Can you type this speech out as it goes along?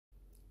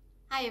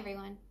Hi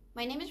everyone,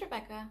 my name is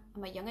Rebecca.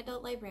 I'm a young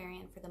adult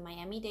librarian for the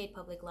Miami-Dade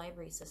Public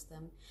Library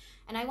System,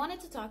 and I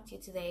wanted to talk to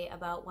you today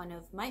about one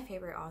of my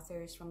favorite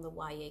authors from the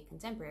YA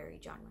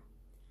contemporary genre,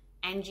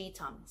 Angie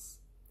Thomas.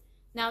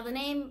 Now the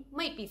name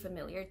might be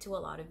familiar to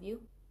a lot of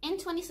you. In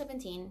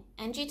 2017,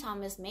 Angie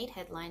Thomas made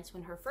headlines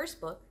when her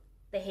first book,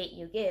 The Hate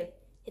You Give,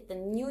 hit the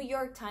New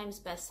York Times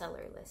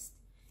bestseller list.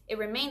 It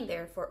remained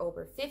there for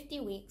over 50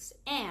 weeks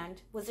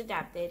and was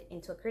adapted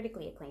into a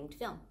critically acclaimed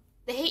film.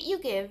 The Hate You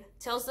Give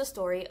tells the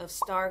story of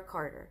Star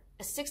Carter,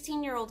 a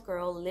 16-year-old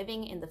girl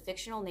living in the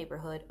fictional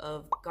neighborhood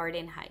of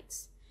Garden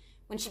Heights.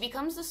 When she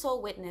becomes the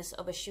sole witness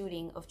of a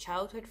shooting of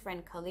childhood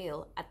friend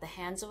Khalil at the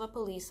hands of a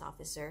police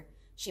officer,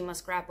 she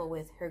must grapple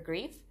with her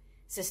grief,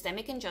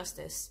 systemic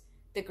injustice,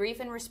 the grief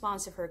and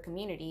response of her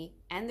community,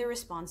 and the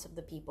response of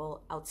the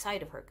people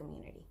outside of her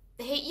community.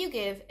 The Hate You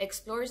Give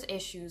explores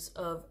issues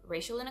of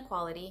racial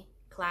inequality,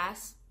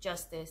 class,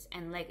 justice,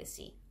 and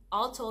legacy,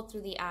 all told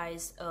through the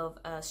eyes of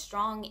a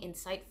strong,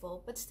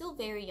 insightful, but still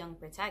very young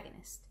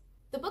protagonist.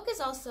 The book is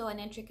also an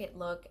intricate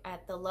look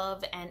at the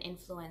love and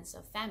influence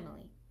of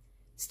family.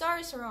 Star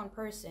is her own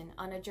person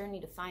on a journey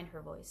to find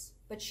her voice,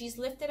 but she's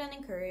lifted and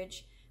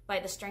encouraged by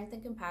the strength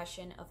and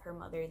compassion of her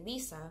mother,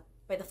 Lisa,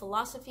 by the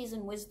philosophies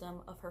and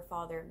wisdom of her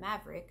father,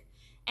 Maverick,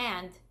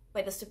 and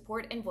by the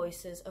support and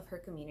voices of her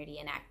community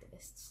and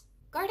activists.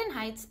 Garden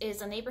Heights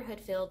is a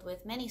neighborhood filled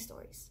with many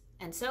stories,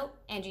 and so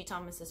Angie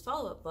Thomas's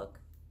follow-up book,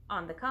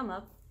 On the Come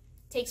Up,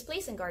 takes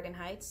place in Garden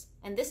Heights,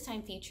 and this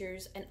time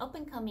features an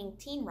up-and-coming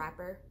teen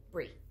rapper,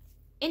 Bree.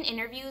 In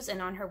interviews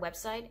and on her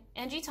website,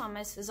 Angie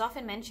Thomas has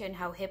often mentioned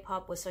how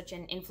hip-hop was such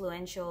an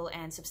influential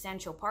and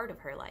substantial part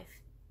of her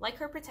life. Like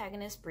her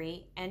protagonist,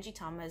 Bree, Angie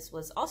Thomas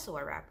was also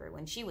a rapper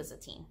when she was a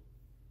teen.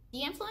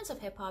 The influence of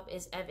hip-hop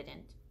is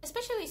evident,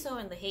 especially so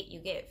in The Hate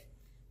You Give.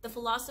 The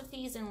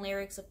philosophies and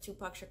lyrics of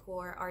Tupac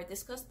Shakur are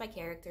discussed by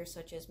characters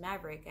such as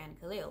Maverick and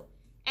Khalil,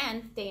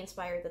 and they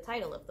inspired the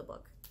title of the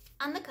book.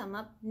 On the Come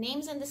Up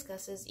names and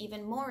discusses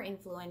even more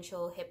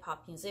influential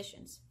hip-hop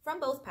musicians, from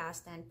both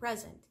past and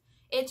present.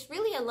 It's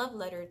really a love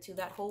letter to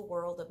that whole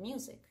world of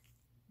music.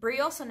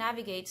 Bree also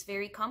navigates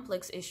very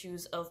complex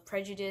issues of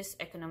prejudice,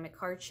 economic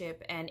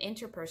hardship, and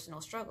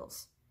interpersonal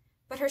struggles.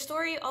 But her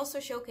story also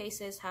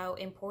showcases how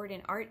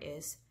important art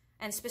is,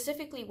 and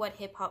specifically what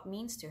hip-hop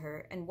means to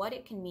her and what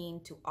it can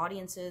mean to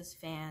audiences,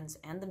 fans,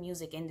 and the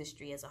music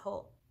industry as a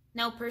whole.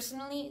 Now,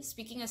 personally,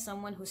 speaking as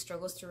someone who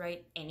struggles to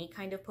write any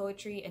kind of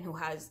poetry and who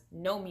has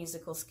no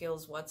musical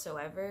skills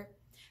whatsoever,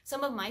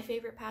 some of my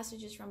favorite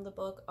passages from the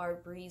book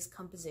are Bree's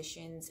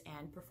compositions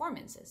and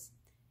performances.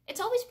 It's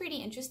always pretty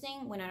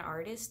interesting when an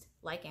artist,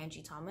 like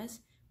Angie Thomas,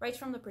 writes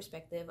from the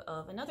perspective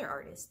of another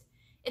artist.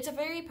 It's a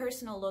very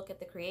personal look at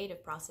the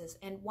creative process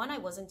and one I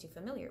wasn't too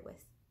familiar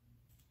with.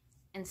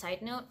 And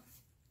side note,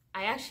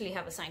 I actually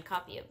have a signed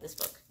copy of this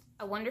book.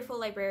 A wonderful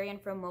librarian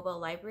from Mobile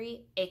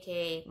Library,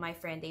 aka my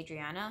friend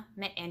Adriana,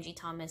 met Angie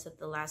Thomas at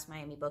the last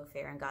Miami Book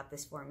Fair and got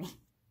this for me.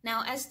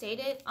 Now, as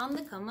stated, On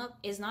the Come Up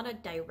is not a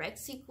direct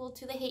sequel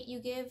to The Hate You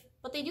Give,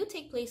 but they do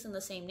take place in the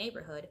same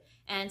neighborhood,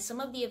 and some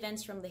of the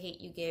events from The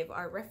Hate You Give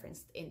are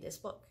referenced in this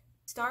book.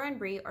 Star and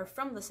Bree are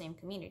from the same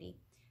community,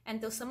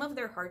 and though some of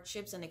their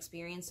hardships and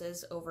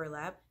experiences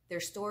overlap, their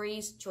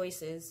stories,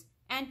 choices,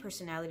 and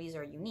personalities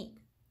are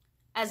unique.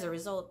 As a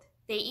result,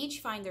 they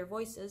each find their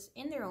voices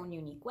in their own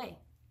unique way.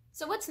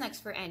 So what's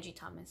next for Angie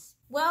Thomas?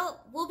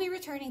 Well, we'll be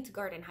returning to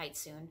Garden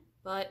Heights soon,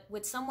 but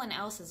with someone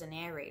else as a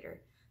narrator,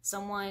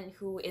 someone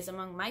who is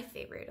among my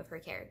favorite of her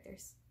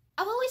characters.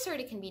 I've always heard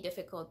it can be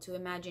difficult to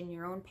imagine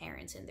your own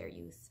parents in their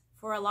youth.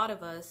 For a lot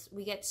of us,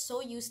 we get so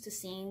used to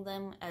seeing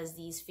them as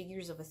these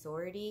figures of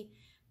authority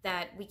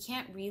that we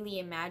can't really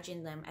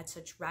imagine them at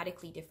such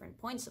radically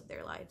different points of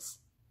their lives.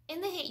 In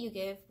The Hate You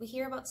Give, we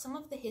hear about some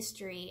of the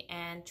history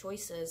and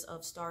choices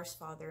of Star's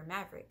father,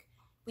 Maverick.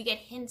 We get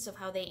hints of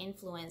how they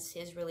influence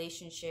his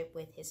relationship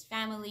with his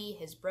family,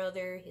 his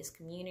brother, his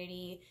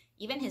community,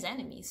 even his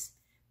enemies.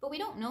 But we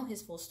don't know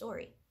his full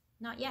story.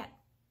 Not yet.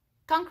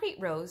 Concrete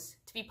Rose,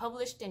 to be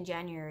published in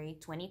January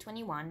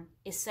 2021,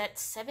 is set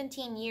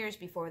 17 years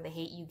before The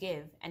Hate You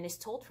Give and is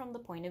told from the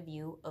point of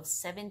view of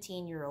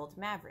 17-year-old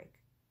Maverick.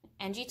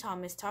 Angie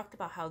Thomas talked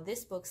about how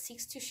this book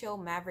seeks to show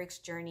Maverick's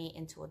journey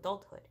into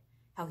adulthood,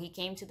 how he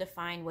came to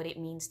define what it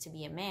means to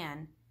be a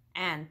man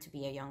and to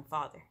be a young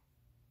father.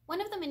 One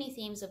of the many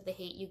themes of The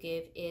Hate You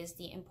Give is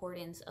the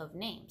importance of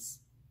names.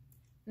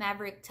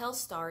 Maverick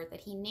tells Star that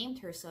he named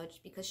her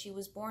such because she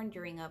was born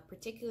during a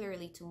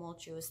particularly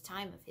tumultuous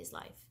time of his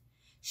life.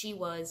 She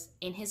was,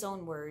 in his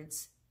own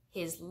words,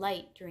 his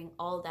light during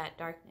all that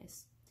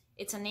darkness.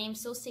 It's a name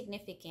so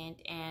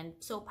significant and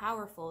so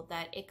powerful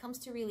that it comes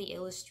to really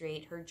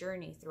illustrate her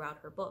journey throughout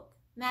her book.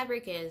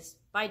 Maverick is,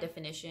 by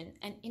definition,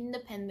 an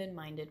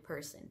independent-minded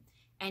person,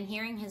 and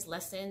hearing his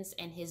lessons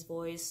and his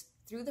voice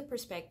through the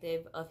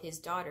perspective of his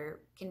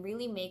daughter can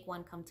really make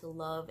one come to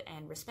love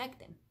and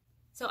respect him.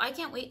 So I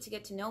can't wait to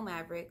get to know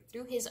Maverick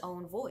through his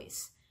own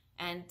voice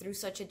and through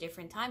such a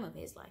different time of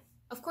his life.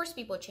 Of course,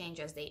 people change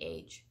as they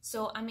age,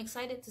 so I'm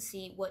excited to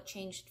see what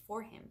changed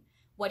for him,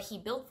 what he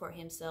built for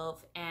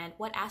himself and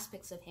what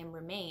aspects of him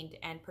remained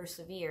and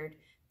persevered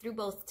through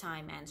both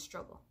time and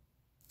struggle.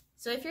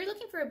 So if you're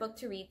looking for a book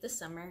to read this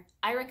summer,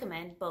 I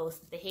recommend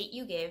both The Hate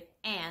U Give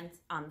and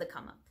On the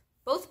Come Up.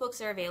 Both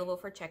books are available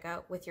for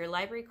checkout with your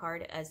library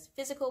card as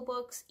physical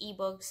books,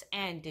 ebooks,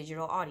 and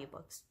digital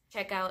audiobooks.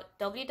 Check out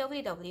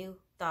www.mdpls.org,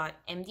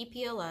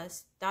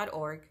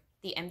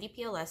 the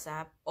MDPLS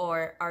app,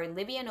 or our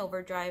Libby and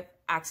Overdrive,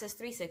 Access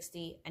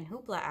 360, and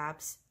Hoopla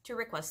apps to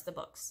request the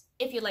books.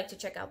 If you'd like to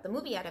check out the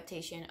movie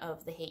adaptation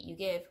of The Hate U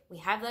Give, we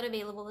have that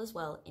available as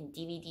well in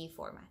DVD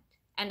format.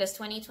 And as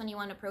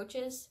 2021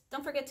 approaches,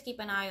 don't forget to keep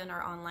an eye on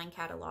our online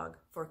catalog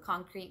for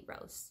Concrete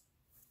Rose.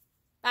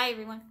 Bye,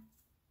 everyone.